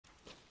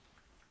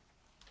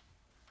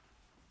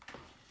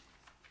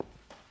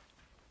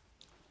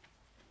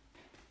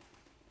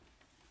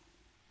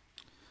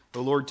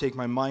O Lord, take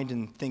my mind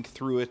and think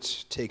through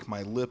it. Take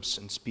my lips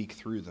and speak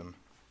through them.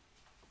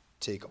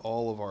 Take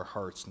all of our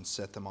hearts and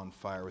set them on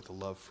fire with a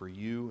love for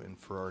you and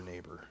for our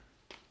neighbor.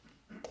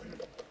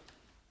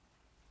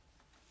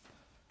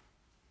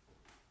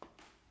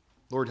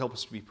 Lord, help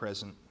us to be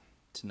present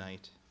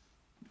tonight.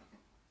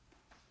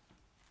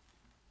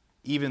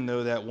 Even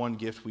though that one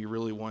gift we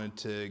really wanted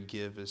to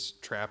give is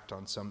trapped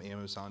on some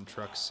Amazon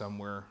truck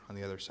somewhere on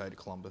the other side of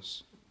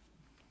Columbus.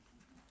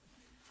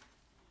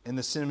 And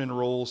the cinnamon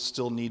rolls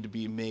still need to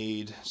be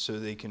made so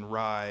they can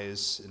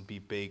rise and be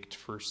baked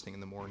first thing in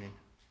the morning.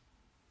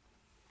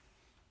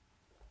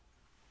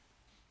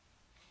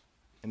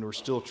 And we're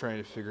still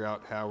trying to figure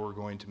out how we're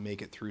going to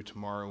make it through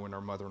tomorrow when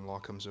our mother-in-law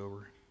comes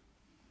over.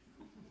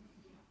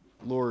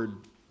 Lord,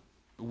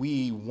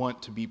 we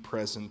want to be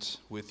present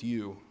with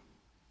you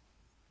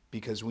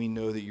because we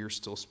know that you're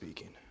still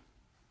speaking.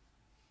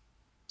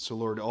 So,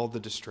 Lord, all the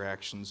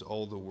distractions,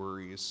 all the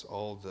worries,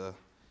 all the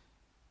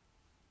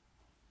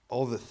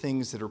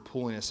things that are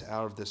pulling us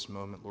out of this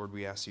moment, Lord,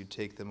 we ask you to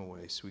take them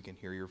away so we can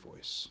hear your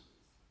voice.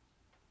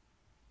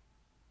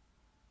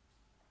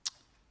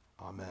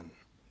 Amen.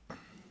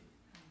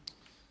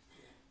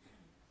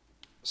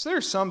 So there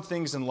are some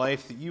things in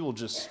life that you will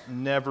just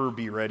never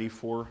be ready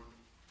for.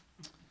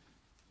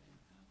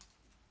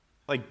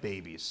 Like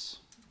babies.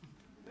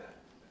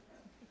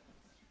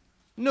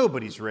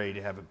 Nobody's ready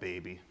to have a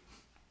baby.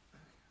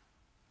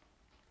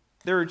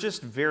 There are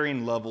just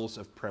varying levels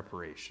of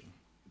preparation.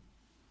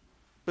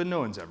 But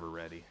no one's ever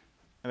ready.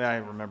 I mean, I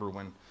remember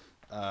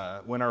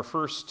when our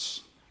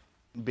first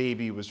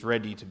baby was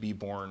ready to be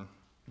born,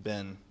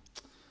 Ben,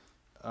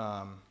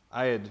 I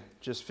had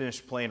just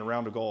finished playing a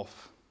round of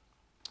golf.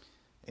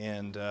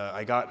 And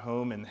I got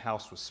home and the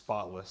house was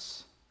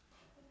spotless.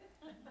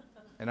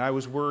 And I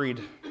was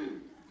worried.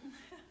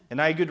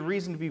 And I had good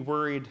reason to be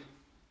worried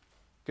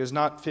because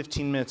not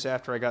 15 minutes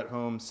after I got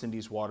home,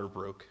 Cindy's water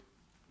broke.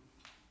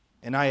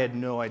 And I had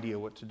no idea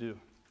what to do.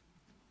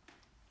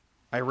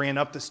 I ran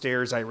up the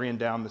stairs. I ran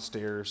down the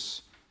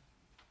stairs.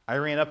 I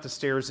ran up the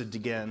stairs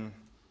again.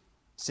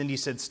 Cindy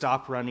said,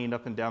 "Stop running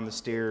up and down the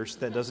stairs.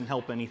 That doesn't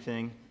help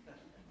anything."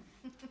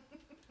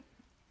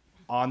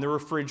 On the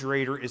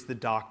refrigerator is the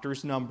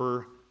doctor's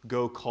number.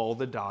 Go call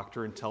the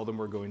doctor and tell them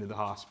we're going to the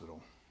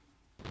hospital.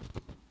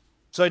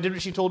 So I did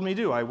what she told me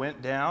to do. I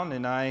went down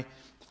and I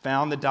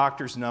found the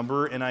doctor's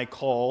number and I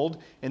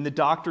called, and the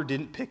doctor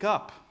didn't pick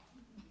up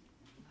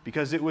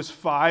because it was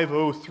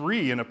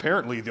 5:03 and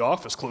apparently the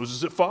office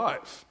closes at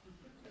 5.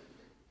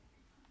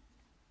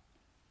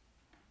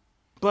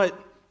 But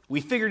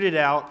we figured it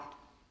out.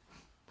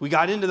 We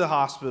got into the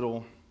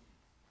hospital,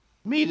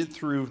 made it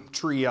through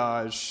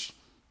triage.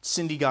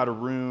 Cindy got a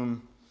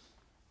room,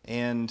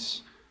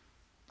 and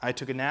I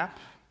took a nap,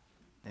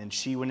 and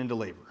she went into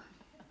labor.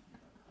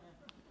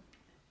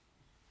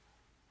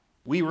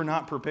 We were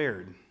not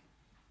prepared.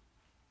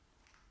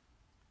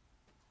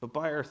 But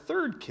by our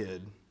third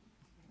kid,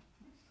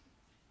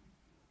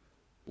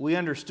 we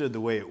understood the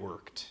way it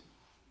worked.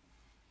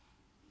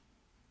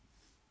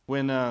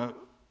 When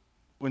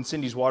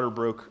Cindy's water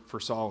broke for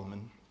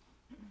Solomon,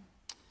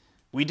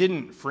 we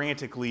didn't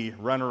frantically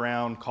run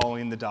around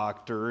calling the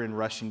doctor and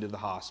rushing to the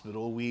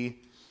hospital.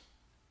 We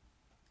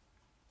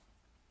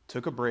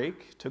took a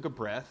break, took a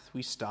breath,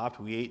 we stopped,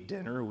 we ate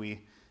dinner,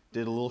 we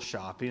did a little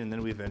shopping, and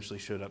then we eventually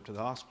showed up to the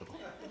hospital.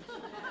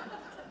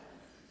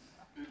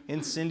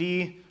 And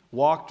Cindy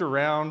walked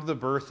around the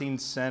birthing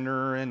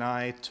center, and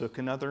I took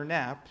another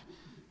nap,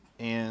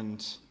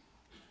 and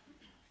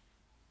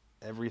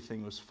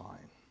everything was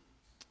fine.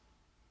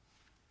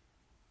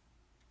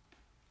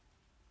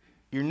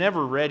 You're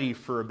never ready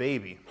for a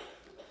baby,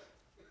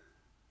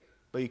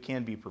 but you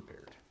can be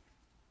prepared.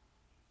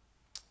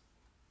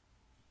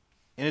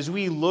 And as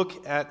we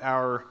look at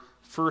our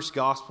first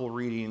gospel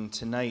reading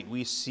tonight,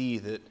 we see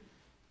that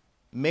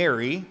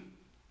Mary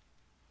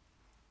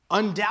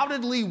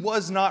undoubtedly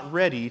was not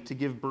ready to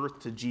give birth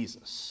to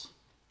Jesus,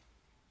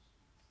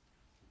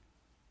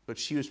 but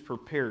she was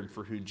prepared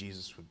for who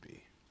Jesus would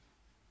be.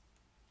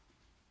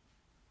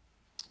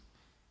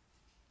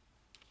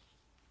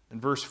 In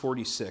verse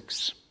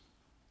 46,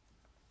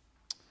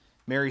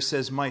 Mary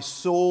says, "My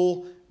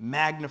soul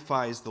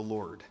magnifies the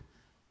Lord,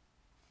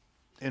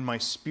 and my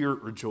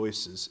spirit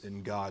rejoices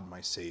in God my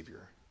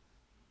Savior.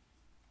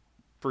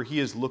 For he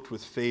has looked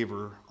with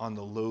favor on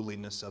the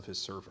lowliness of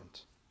his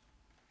servant.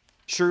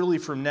 Surely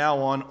from now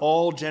on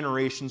all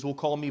generations will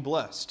call me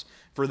blessed,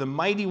 for the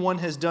Mighty One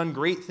has done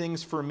great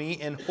things for me,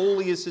 and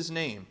holy is his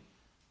name.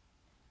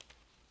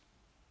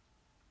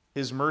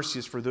 His mercy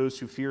is for those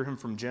who fear him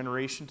from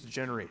generation to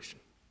generation.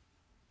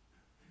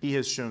 He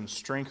has shown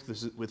strength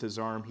with his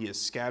arm. He has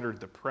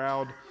scattered the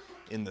proud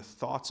in the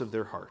thoughts of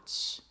their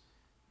hearts.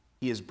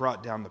 He has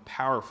brought down the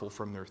powerful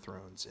from their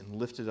thrones and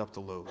lifted up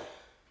the lowly.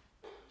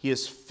 He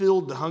has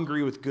filled the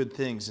hungry with good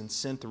things and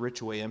sent the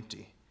rich away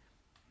empty.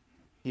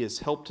 He has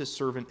helped his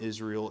servant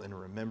Israel in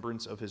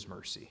remembrance of his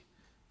mercy,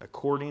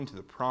 according to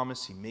the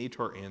promise he made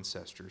to our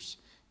ancestors,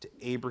 to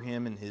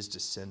Abraham and his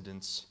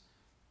descendants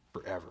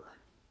forever."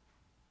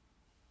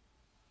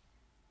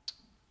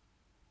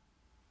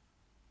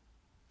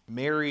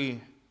 Mary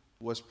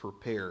was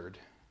prepared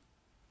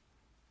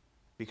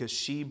because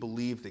she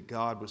believed that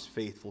God was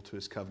faithful to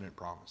his covenant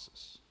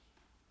promises.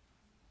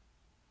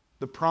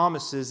 The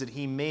promises that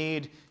he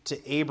made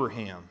to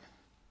Abraham,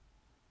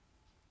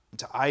 and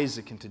to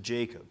Isaac, and to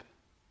Jacob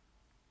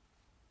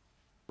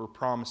were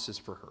promises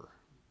for her.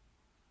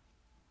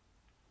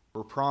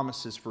 Were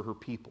promises for her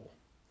people.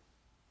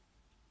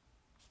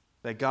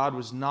 That God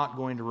was not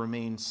going to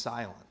remain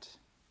silent.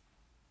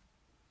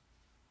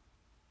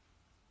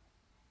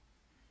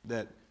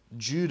 That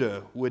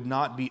Judah would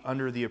not be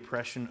under the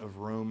oppression of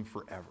Rome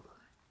forever.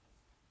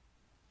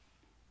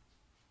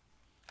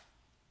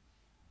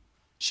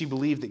 She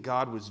believed that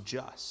God was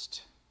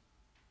just,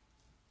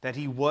 that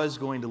he was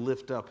going to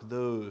lift up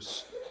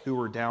those who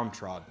were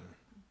downtrodden,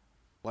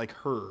 like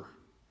her,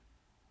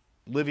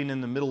 living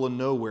in the middle of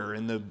nowhere,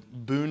 in the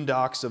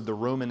boondocks of the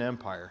Roman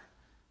Empire,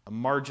 a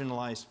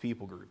marginalized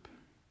people group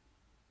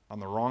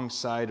on the wrong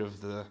side of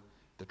the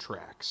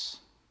tracks.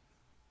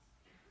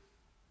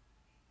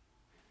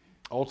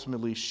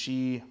 Ultimately,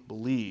 she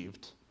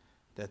believed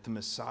that the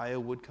Messiah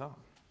would come.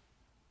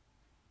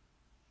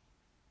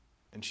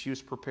 And she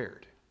was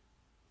prepared.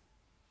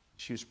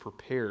 She was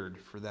prepared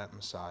for that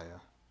Messiah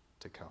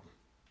to come.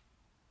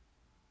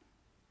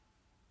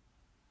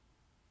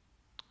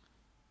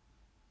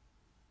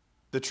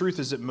 The truth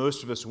is that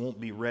most of us won't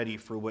be ready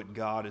for what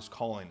God is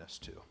calling us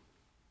to.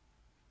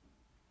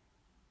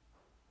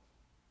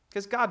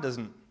 Because God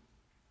doesn't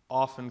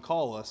often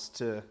call us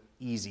to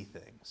easy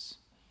things.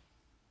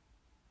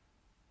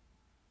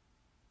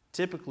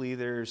 Typically,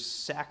 there's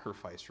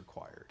sacrifice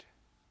required,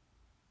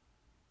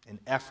 and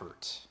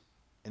effort,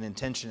 and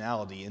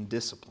intentionality, and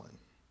discipline.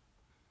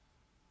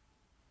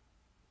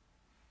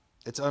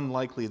 It's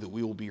unlikely that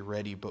we will be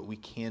ready, but we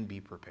can be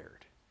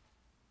prepared.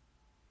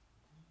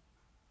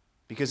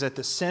 Because at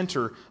the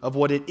center of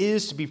what it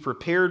is to be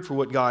prepared for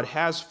what God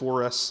has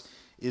for us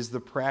is the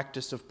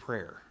practice of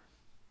prayer.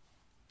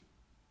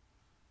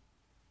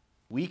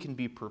 We can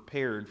be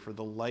prepared for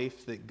the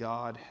life that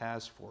God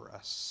has for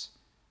us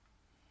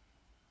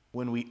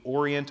when we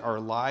orient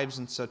our lives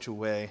in such a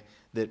way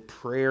that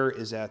prayer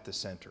is at the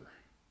center.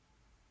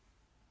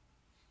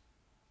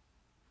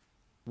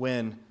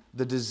 When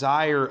the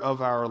desire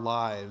of our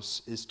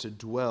lives is to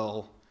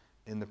dwell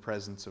in the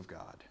presence of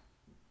God.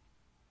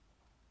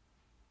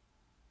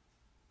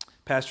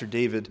 Pastor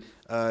David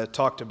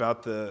talked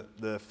about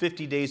the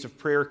 50 days of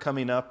prayer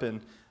coming up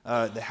in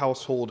the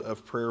household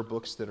of prayer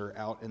books that are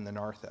out in the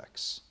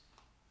narthex.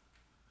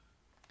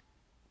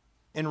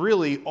 And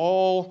really,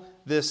 all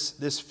this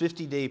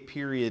 50-day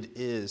period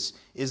is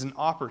an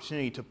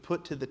opportunity to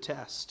put to the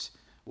test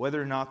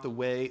whether or not the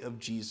way of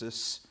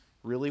Jesus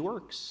really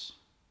works.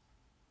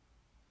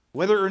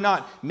 Whether or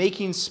not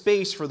making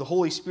space for the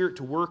Holy Spirit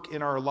to work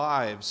in our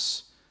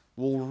lives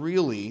will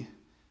really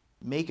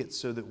make it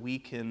so that we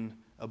can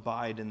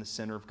abide in the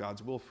center of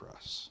God's will for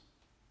us.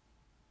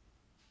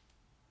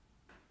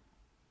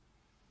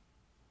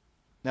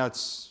 Now,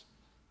 it's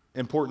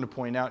important to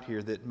point out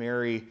here that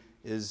Mary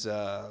is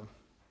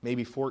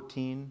maybe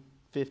 14,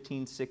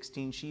 15,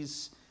 16.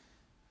 She's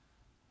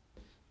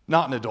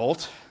not an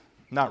adult,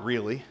 not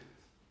really.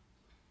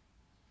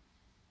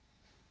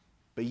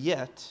 But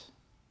yet,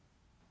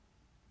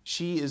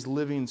 she is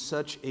living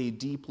such a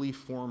deeply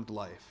formed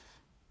life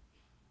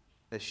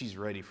that she's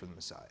ready for the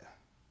Messiah.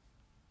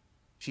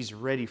 She's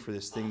ready for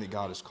this thing that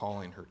God is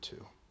calling her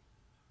to.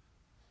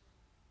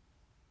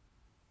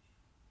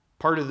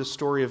 Part of the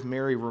story of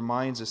Mary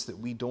reminds us that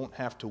we don't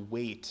have to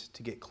wait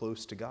to get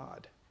close to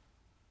God.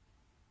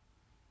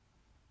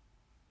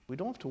 We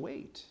don't have to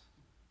wait.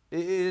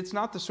 It's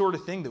not the sort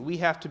of thing that we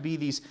have to be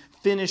these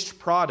finished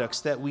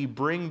products that we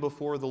bring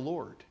before the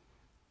Lord.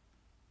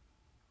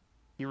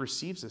 He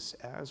receives us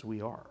as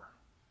we are.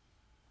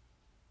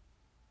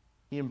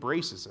 He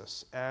embraces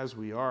us as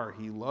we are.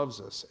 He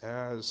loves us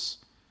as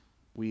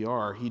we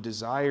are. He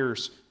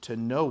desires to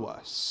know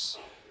us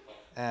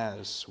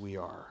as we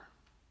are.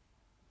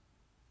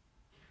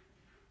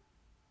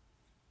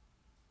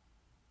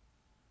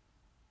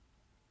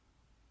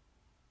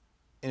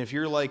 And if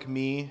you're like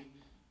me,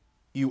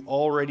 you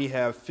already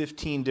have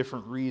 15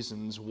 different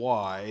reasons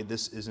why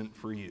this isn't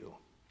for you.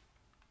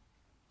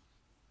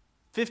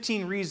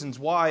 15 reasons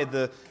why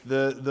the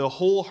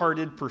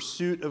wholehearted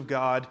pursuit of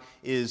God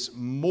is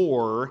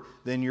more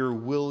than you're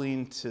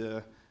willing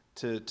to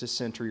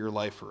center your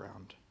life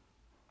around.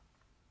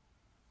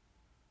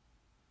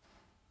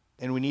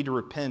 And we need to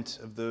repent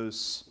of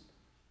those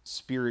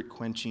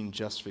spirit-quenching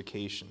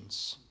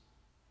justifications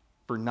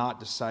for not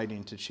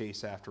deciding to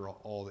chase after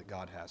all that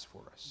God has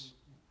for us.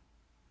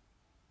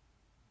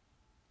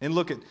 And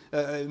look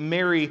at,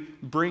 Mary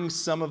brings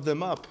some of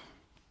them up,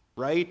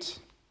 right?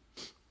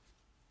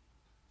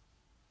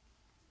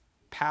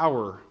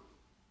 Power.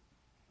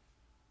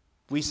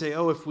 We say,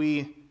 if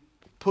we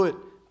put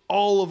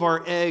all of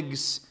our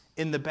eggs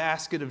in the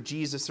basket of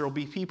Jesus, there will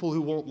be people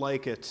who won't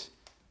like it,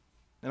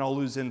 and I'll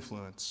lose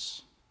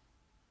influence.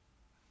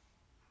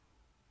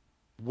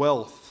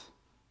 Wealth.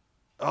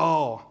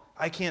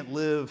 I can't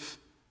live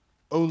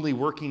only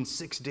working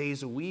 6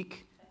 days a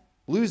week,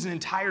 Lose an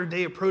entire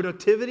day of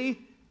productivity?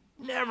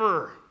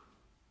 Never.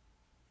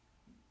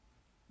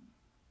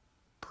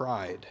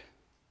 Pride.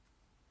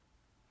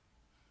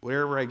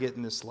 Wherever I get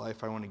in this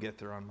life, I want to get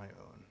there on my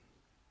own.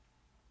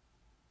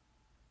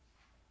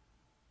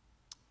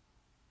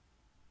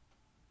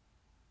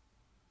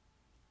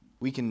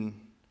 We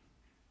can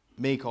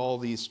make all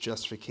these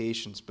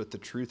justifications, but the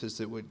truth is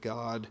that what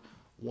God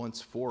wants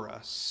for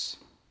us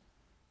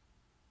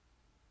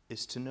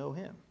is to know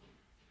Him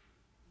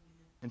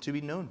and to be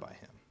known by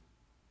Him.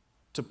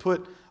 To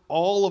put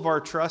all of our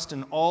trust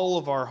and all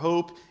of our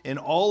hope and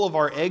all of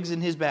our eggs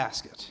in His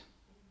basket.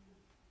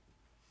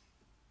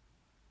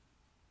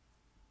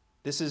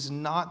 This is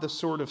not the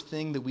sort of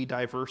thing that we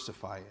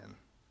diversify in.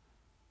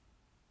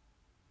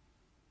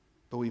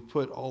 But we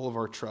put all of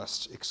our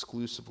trust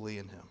exclusively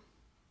in Him.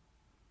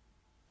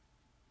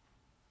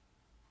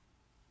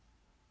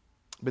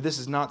 But this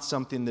is not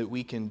something that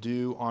we can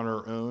do on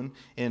our own.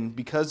 And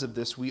because of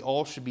this, we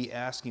all should be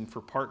asking for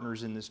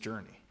partners in this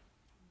journey.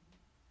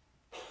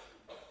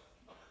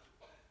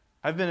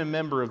 I've been a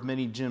member of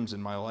many gyms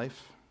in my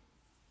life.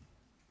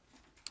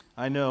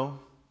 I know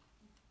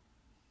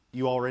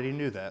you already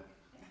knew that.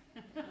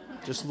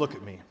 Just look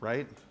at me,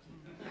 right?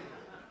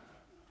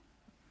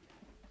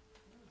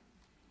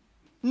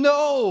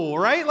 No,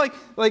 right?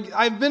 Like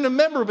I've been a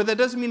member, but that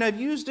doesn't mean I've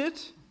used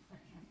it.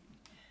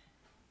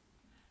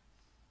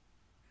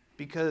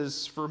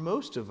 Because for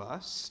most of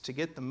us, to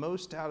get the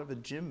most out of a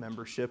gym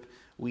membership,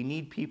 we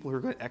need people who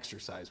are going to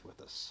exercise with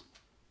us.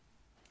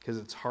 Because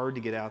it's hard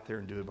to get out there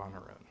and do it on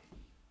our own.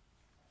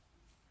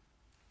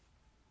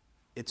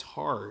 It's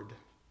hard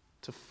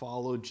to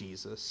follow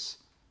Jesus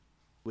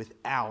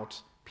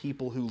without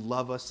people who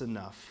love us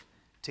enough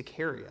to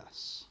carry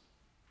us,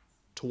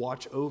 to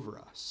watch over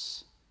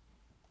us,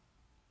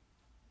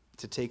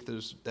 to take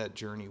that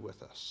journey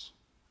with us.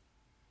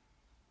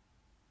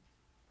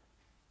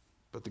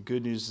 But the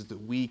good news is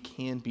that we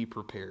can be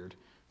prepared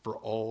for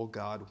all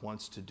God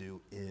wants to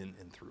do in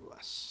and through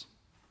us.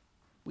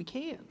 We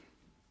can.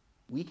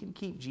 We can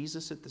keep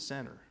Jesus at the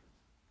center.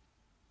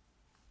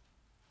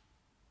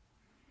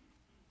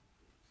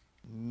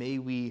 May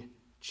we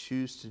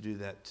choose to do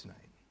that tonight.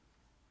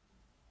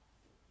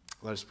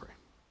 Let us pray.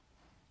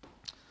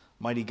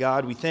 Mighty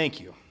God, we thank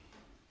you.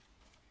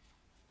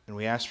 And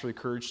we ask for the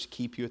courage to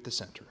keep you at the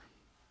center.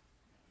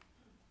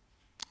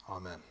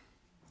 Amen.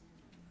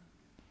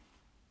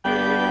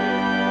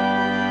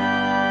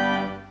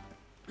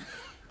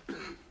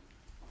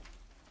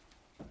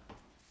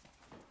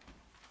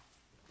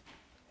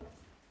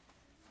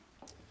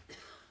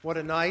 What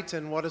a night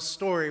and what a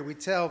story we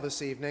tell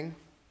this evening.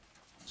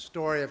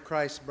 Story of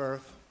Christ's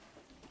birth.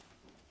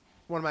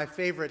 One of my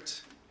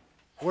favorite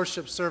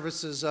worship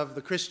services of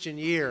the Christian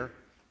year.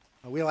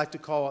 We like to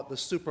call it the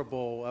Super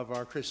Bowl of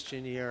our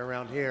Christian year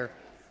around here.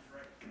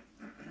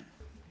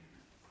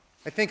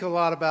 I think a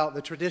lot about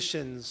the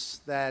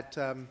traditions that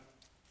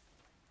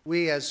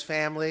we as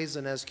families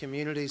and as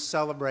communities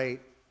celebrate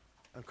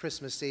on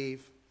Christmas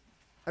Eve.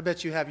 I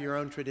bet you have your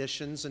own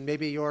traditions, and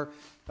maybe you're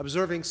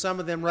observing some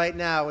of them right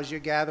now as you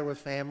gather with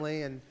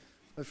family and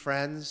with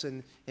friends,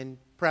 and in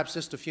perhaps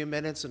just a few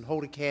minutes and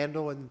hold a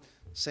candle and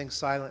sing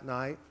Silent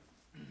Night.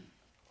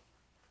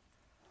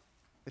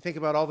 I think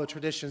about all the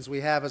traditions we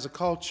have as a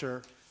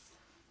culture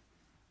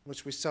in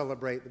which we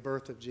celebrate the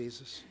birth of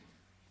Jesus.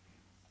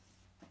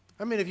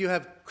 How many of you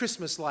have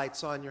Christmas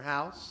lights on your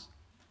house?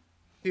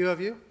 A few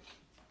of you?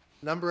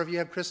 A number of you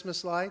have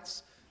Christmas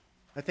lights?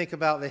 I think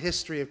about the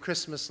history of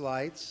Christmas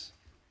lights.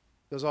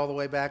 It goes all the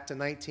way back to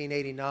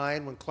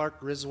 1989 when Clark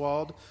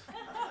Griswold.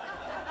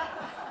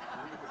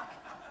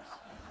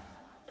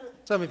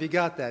 Some of you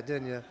got that,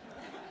 didn't you?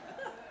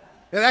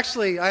 And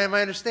actually,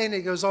 my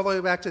understanding, it goes all the way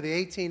back to the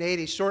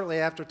 1880s, shortly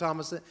after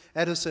Thomas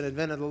Edison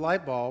invented the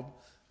light bulb,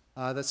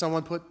 that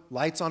someone put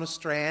lights on a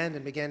strand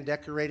and began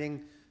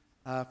decorating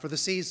for the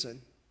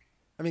season.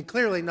 I mean,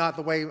 clearly not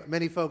the way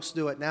many folks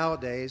do it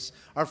nowadays.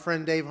 Our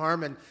friend Dave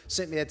Harmon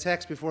sent me a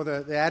text before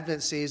the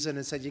Advent season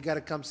and said, "You got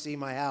to come see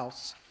my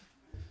house."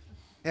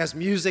 It has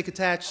music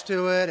attached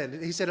to it,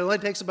 and he said it only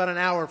takes about an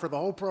hour for the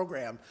whole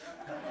program.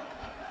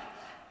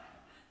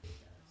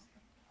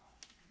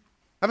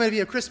 How many of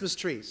you have Christmas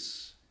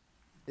trees?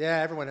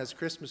 Yeah, everyone has a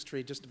Christmas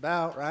tree just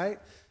about, right?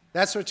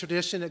 That's a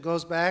tradition that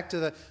goes back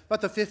to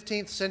about the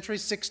 15th century,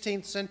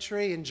 16th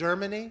century in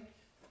Germany,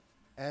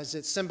 as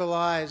it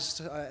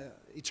symbolized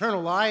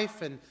eternal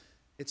life, and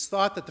it's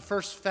thought that the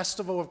first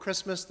festival of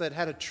Christmas that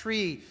had a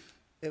tree,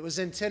 it was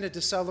intended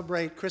to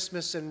celebrate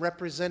Christmas and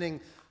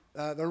representing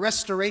the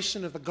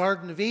restoration of the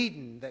Garden of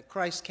Eden, that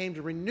Christ came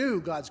to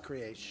renew God's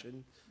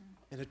creation,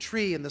 and a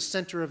tree in the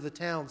center of the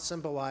town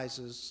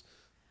symbolizes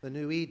the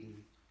new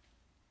Eden.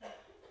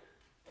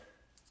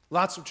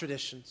 Lots of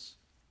traditions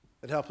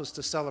that help us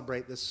to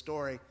celebrate this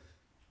story.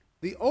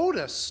 The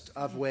oldest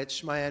of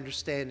which, my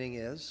understanding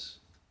is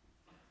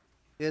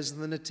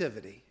the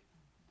Nativity.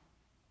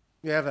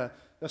 You have a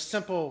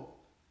simple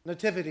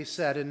nativity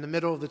set in the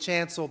middle of the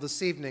chancel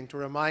this evening to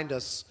remind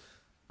us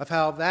of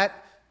how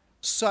that,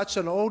 such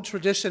an old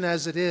tradition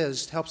as it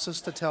is, helps us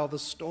to tell the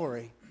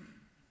story.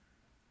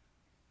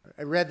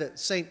 I read that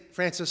St.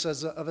 Francis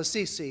of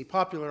Assisi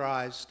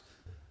popularized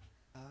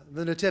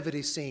the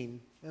nativity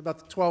scene in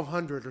about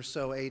 1200 or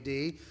so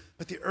AD.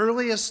 But the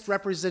earliest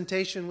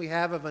representation we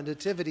have of a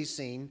nativity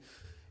scene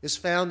is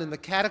found in the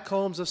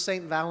catacombs of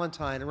St.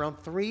 Valentine around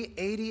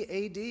 380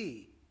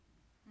 AD.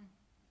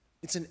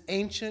 It's an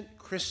ancient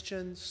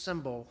Christian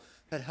symbol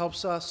that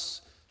helps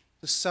us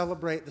to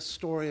celebrate the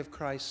story of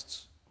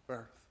Christ's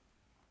birth.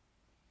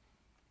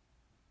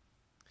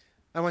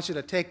 I want you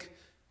to take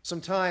some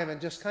time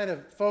and just kind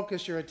of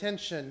focus your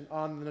attention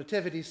on the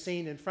nativity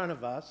scene in front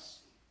of us.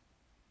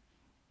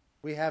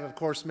 We have, of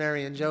course,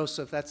 Mary and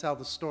Joseph. That's how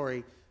the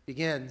story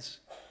begins.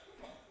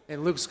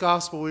 In Luke's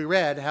gospel, we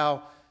read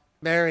how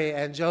Mary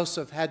and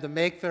Joseph had to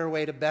make their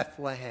way to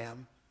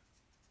Bethlehem.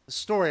 The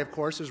story, of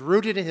course, is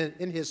rooted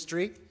in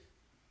history.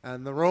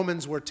 And the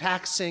Romans were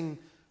taxing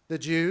the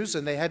Jews,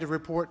 and they had to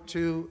report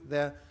to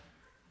the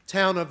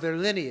town of their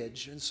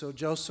lineage. And so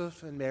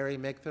Joseph and Mary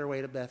make their way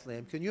to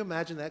Bethlehem. Can you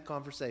imagine that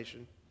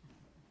conversation?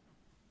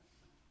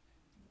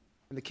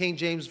 In the King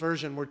James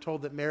Version, we're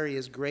told that Mary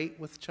is great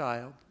with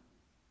child.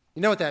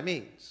 You know what that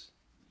means?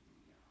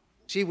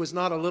 She was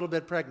not a little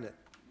bit pregnant.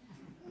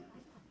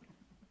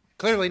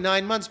 Clearly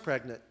 9 months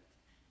pregnant.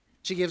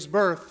 She gives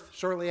birth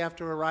shortly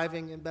after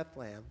arriving in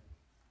Bethlehem.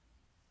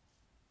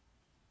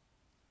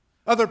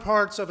 Other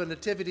parts of a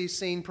nativity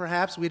scene,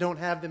 perhaps, we don't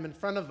have them in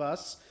front of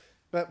us,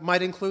 but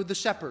might include the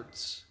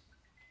shepherds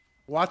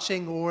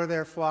watching o'er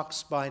their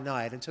flocks by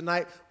night. And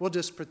tonight, we'll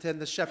just pretend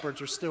the shepherds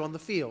are still in the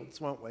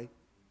fields, won't we?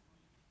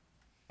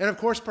 And of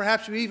course,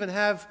 perhaps we even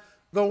have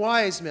the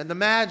wise men, the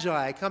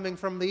magi, coming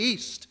from the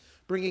east,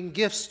 bringing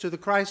gifts to the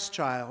Christ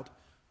child.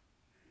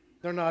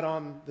 They're not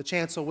on the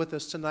chancel with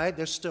us tonight.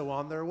 They're still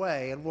on their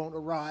way and won't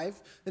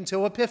arrive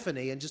until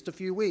Epiphany in just a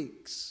few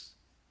weeks.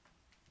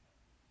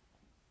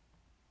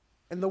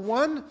 And the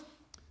one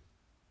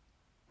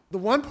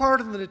part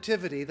of the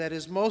nativity that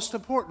is most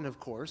important, of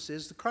course,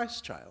 is the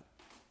Christ child.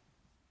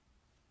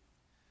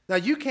 Now,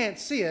 you can't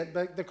see it,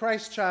 but the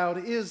Christ child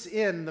is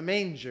in the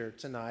manger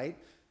tonight.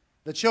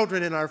 The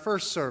children in our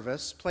first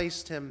service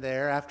placed him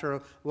there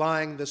after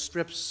lying the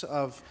strips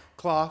of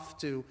cloth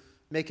to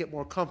make it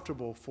more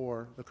comfortable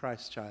for the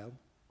Christ child.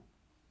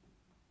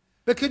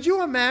 But could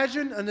you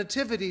imagine a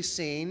nativity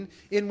scene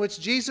in which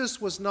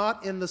Jesus was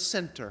not in the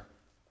center?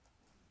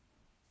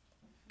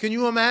 Can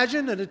you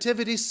imagine a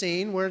nativity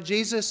scene where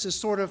Jesus is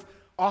sort of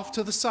off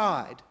to the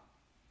side?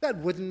 That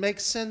wouldn't make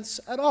sense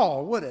at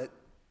all, would it?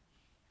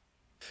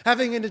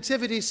 Having a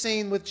nativity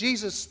scene with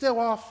Jesus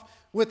still off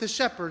with the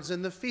shepherds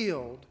in the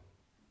field,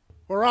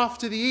 or off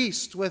to the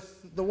east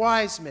with the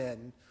wise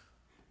men,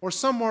 or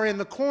somewhere in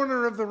the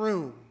corner of the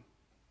room.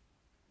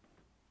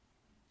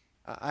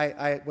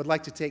 I would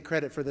like to take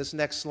credit for this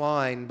next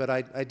line, but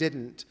I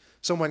didn't.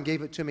 Someone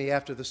gave it to me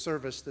after the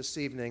service this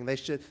evening.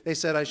 They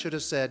said I should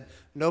have said,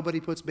 "Nobody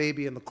puts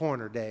baby in the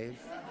corner, Dave."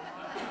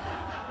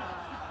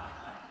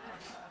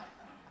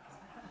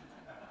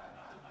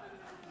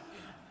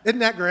 Isn't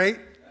that great?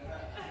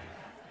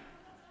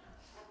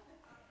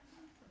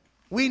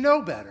 We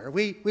know better.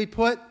 We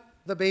put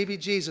the baby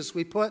Jesus,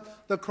 we put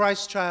the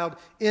Christ child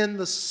in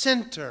the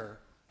center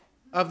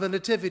of the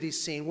nativity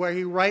scene where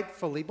he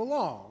rightfully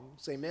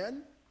belongs.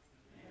 Amen?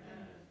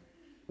 Amen.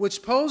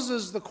 Which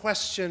poses the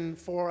question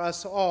for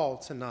us all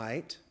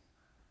tonight: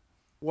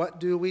 what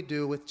do we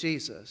do with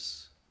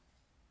Jesus?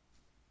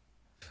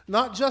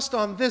 Not just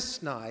on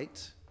this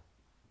night,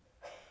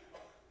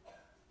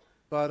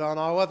 but on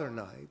all other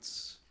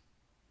nights.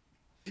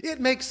 It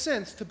makes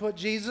sense to put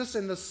Jesus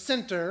in the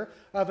center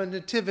of a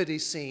nativity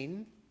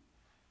scene.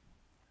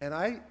 And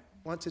I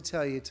want to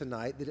tell you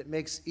tonight that it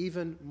makes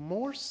even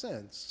more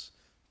sense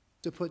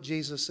to put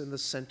Jesus in the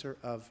center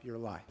of your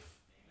life.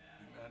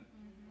 Amen.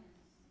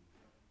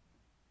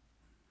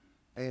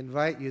 I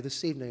invite you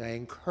this evening, I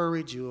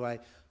encourage you, I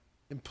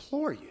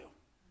implore you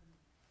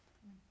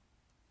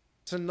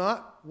to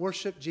not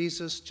worship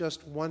Jesus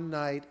just one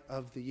night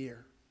of the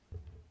year.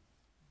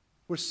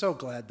 We're so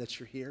glad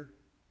that you're here.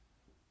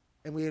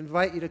 And we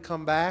invite you to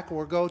come back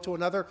or go to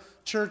another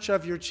church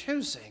of your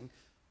choosing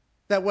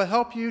that will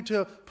help you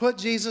to put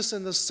Jesus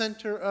in the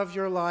center of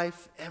your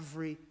life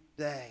every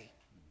day.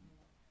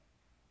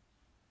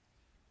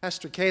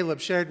 Pastor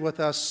Caleb shared with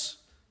us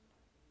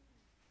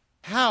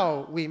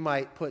how we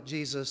might put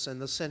Jesus in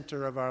the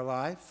center of our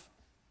life: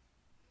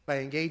 by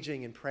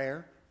engaging in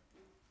prayer,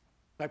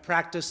 by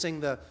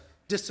practicing the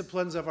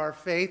disciplines of our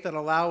faith that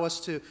allow us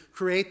to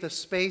create the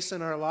space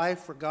in our life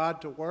for God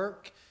to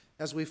work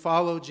as we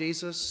follow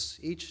Jesus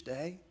each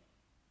day.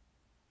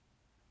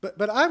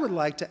 But I would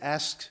like to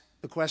ask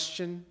the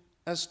question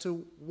as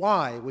to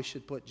why we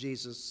should put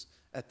Jesus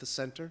at the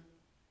center.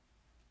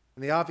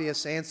 And the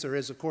obvious answer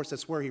is, of course,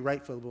 that's where he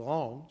rightfully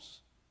belongs.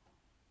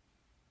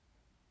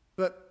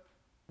 But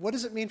what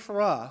does it mean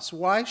for us?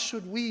 Why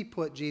should we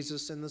put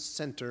Jesus in the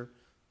center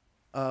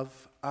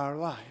of our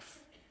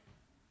life?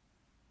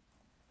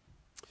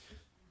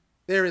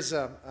 There is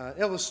an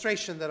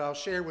illustration that I'll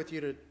share with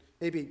you to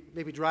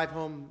maybe drive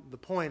home the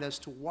point as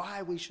to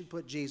why we should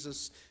put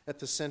Jesus at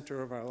the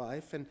center of our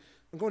life. And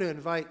I'm going to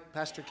invite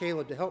Pastor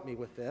Caleb to help me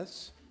with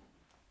this.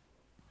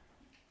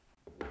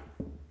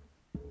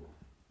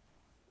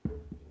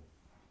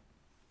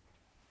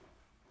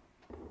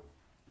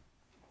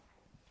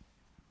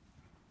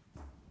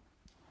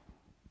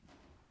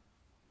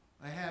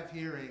 I have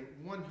here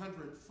a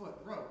 100-foot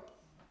rope.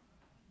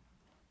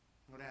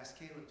 I'm going to ask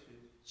Caleb to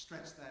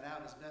stretch that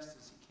out as best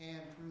as he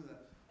can through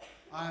the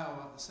aisle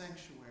of the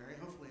sanctuary.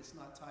 Hopefully it's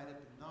not tied up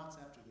in knots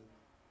after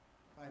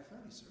the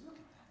 5:30, sir. Look at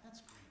that.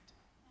 That's great.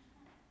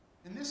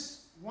 And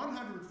this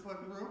 100-foot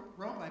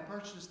rope I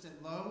purchased at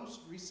Lowe's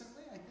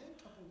recently, I think,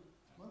 a couple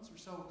months or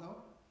so ago.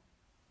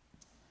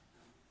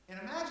 And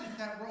imagine if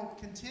that rope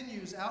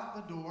continues out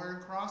the door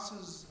and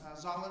crosses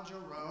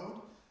Zollinger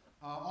Road,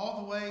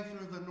 all the way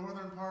through the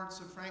northern parts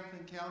of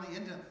Franklin County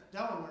into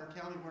Delaware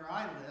County where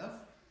I live.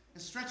 It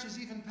stretches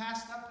even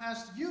up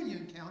past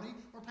Union County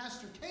where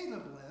Pastor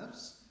Caleb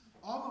lives,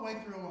 all the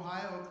way through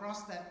Ohio,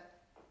 across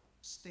that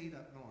state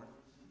up north,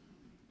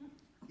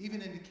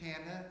 even into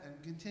Canada,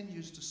 and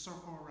continues to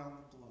circle around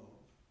the globe.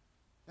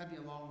 That'd be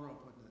a long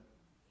rope, wouldn't it?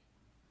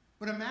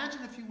 But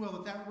imagine, if you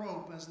will, that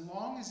rope, as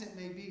long as it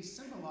may be,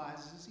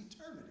 symbolizes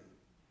eternity.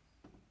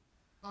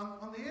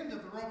 On the end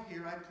of the rope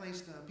here, I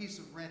placed a piece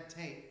of red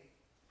tape.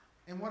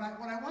 And what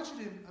I want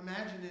you to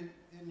imagine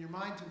in your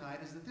mind tonight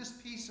is that this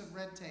piece of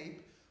red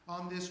tape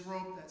on this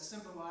rope that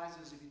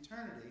symbolizes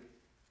eternity,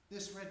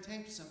 this red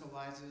tape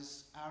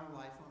symbolizes our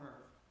life on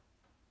earth.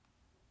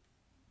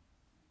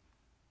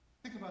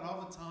 Think about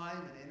all the time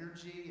and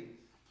energy and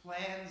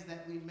plans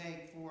that we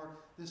make for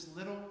this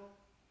little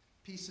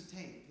piece of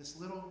tape, this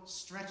little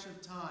stretch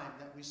of time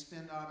that we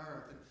spend on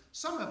earth. And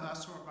some of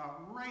us are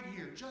about right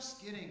here,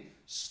 just getting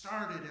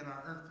started in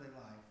our earthly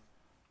life.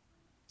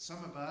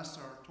 Some of us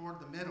are toward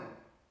the middle,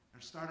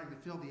 are starting to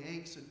feel the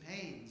aches and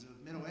pains of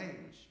middle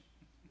age.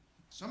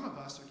 Some of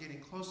us are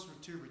getting closer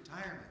to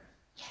retirement.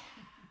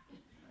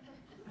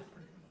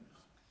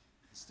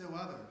 Still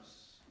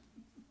others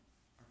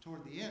are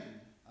toward the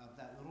end of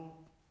that little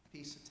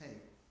piece of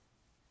tape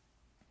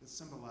that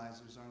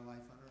symbolizes our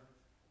life on earth.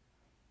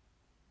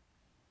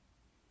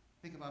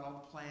 Think about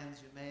all the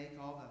plans you make,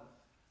 all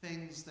the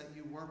things that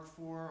you work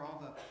for,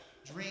 all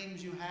the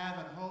dreams you have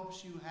and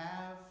hopes you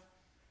have.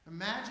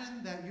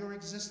 Imagine that your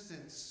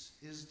existence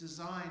is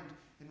designed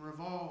and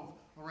revolve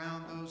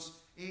around those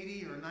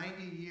 80 or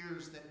 90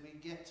 years that we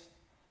get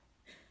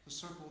to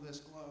circle this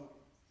globe.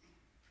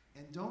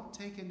 And don't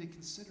take into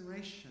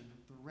consideration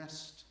the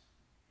rest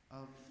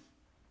of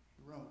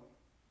the road.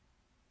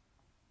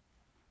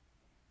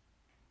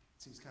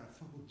 Seems kind of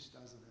foolish,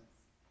 doesn't it?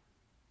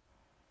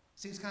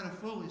 Seems kind of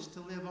foolish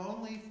to live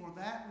only for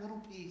that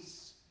little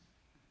piece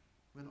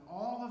when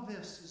all of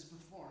this is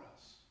before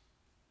us.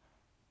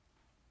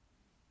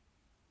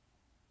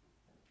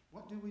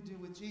 What do we do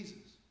with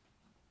Jesus?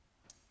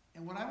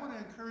 And what I want to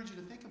encourage you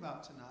to think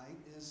about tonight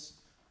is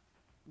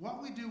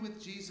what we do with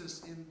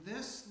Jesus in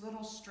this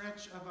little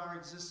stretch of our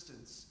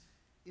existence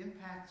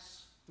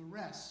impacts the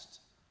rest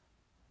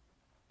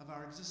of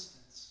our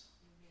existence.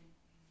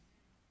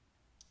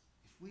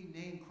 If we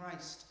name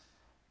Christ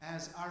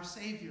as our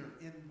Savior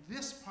in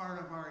this part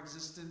of our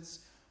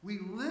existence, we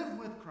live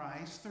with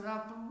Christ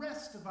throughout the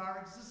rest of our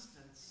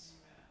existence.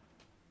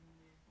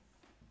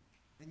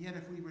 And yet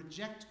if we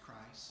reject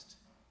Christ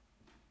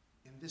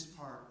in this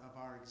part of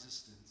our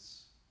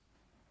existence,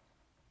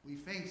 we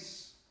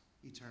face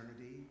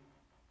eternity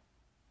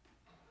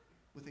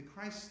with a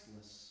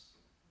Christless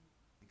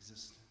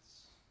existence.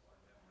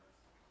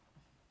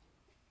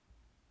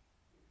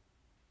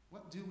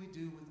 What do we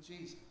do with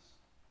Jesus?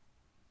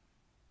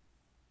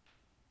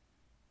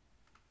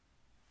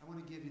 I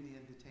want to give you the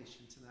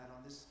invitation tonight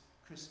on this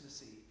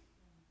Christmas Eve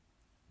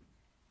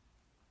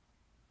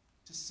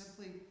to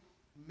simply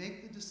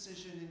make the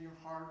decision in your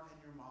heart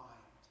and your mind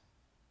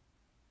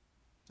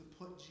to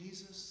put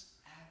Jesus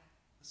at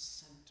the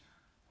center.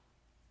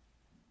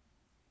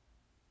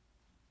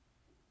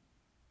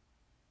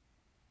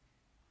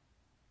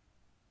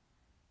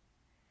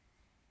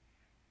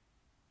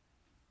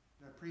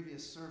 In our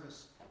previous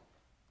service,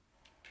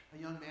 a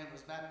young man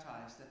was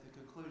baptized at the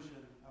conclusion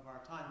of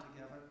our time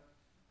together.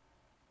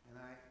 And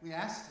we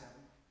asked him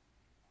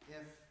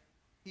if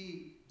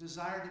he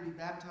desired to be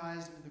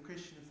baptized into the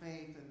Christian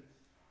faith, and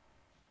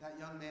that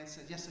young man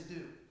said, "Yes, I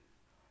do."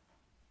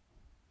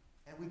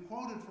 And we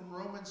quoted from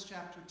Romans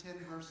chapter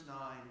 10, verse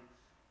 9,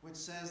 which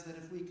says that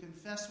if we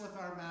confess with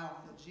our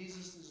mouth that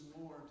Jesus is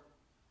Lord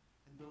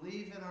and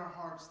believe in our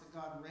hearts that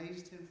God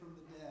raised him from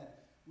the dead,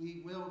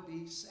 we will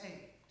be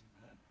saved.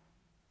 Amen.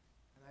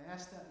 And I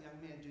asked that young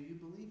man, "Do you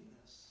believe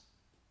this?"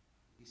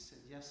 He said,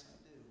 "Yes, I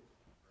do."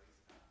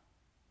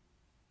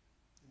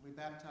 We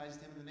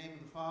baptized him in the name of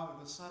the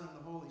Father, the Son, and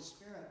the Holy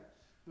Spirit,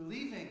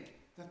 believing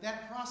that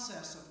that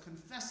process of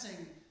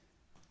confessing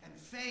and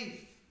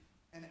faith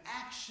and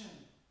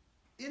action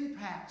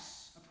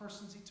impacts a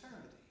person's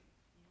eternity.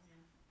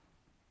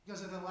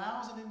 Because it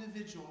allows an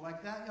individual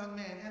like that young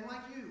man and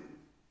like you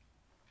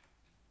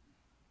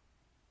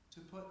to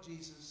put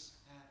Jesus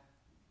at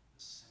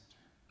the center.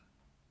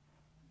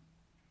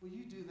 Will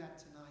you do that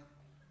tonight?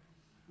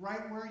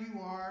 Right where you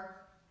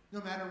are,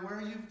 no matter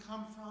where you've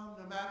come from,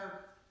 no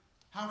matter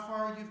how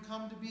far you've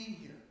come to be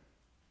here,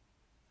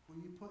 will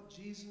you put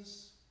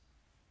Jesus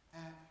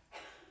at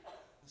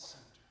the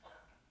center?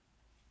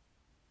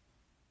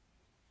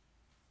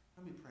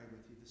 Let me pray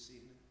with you this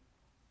evening.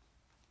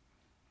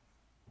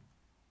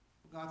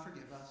 God,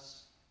 forgive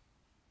us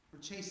for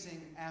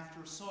chasing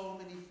after so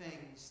many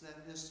things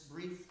that this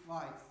brief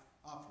life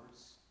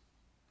offers.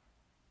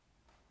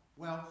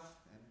 Wealth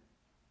and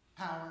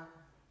power,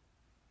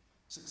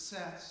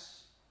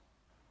 success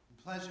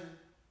and pleasure.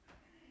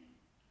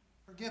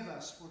 Forgive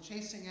us for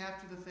chasing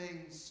after the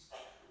things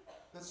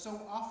that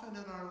so often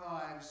in our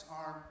lives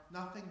are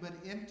nothing but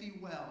empty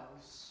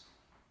wells,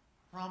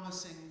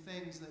 promising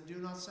things that do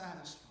not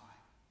satisfy.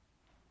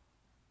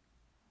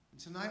 And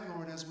tonight,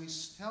 Lord, as we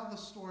tell the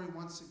story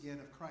once again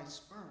of Christ's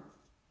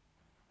birth,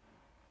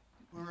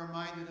 we're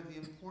reminded of the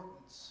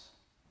importance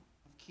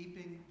of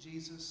keeping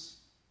Jesus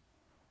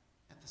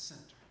at the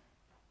center.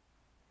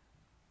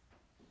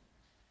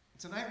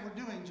 And tonight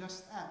we're doing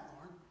just that,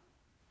 Lord.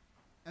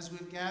 As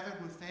we've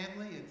gathered with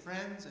family and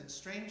friends and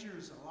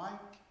strangers alike,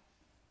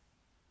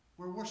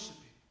 we're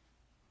worshiping.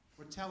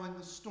 We're telling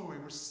the story.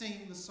 We're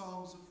singing the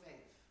songs of faith.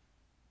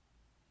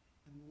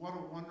 And what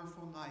a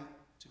wonderful night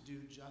to do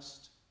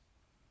just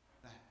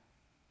that.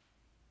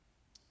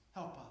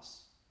 Help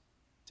us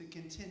to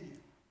continue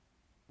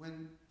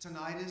when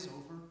tonight is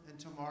over and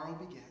tomorrow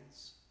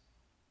begins,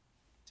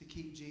 to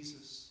keep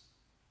Jesus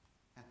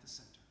at the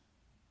center.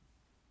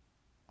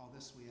 All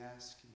this we ask in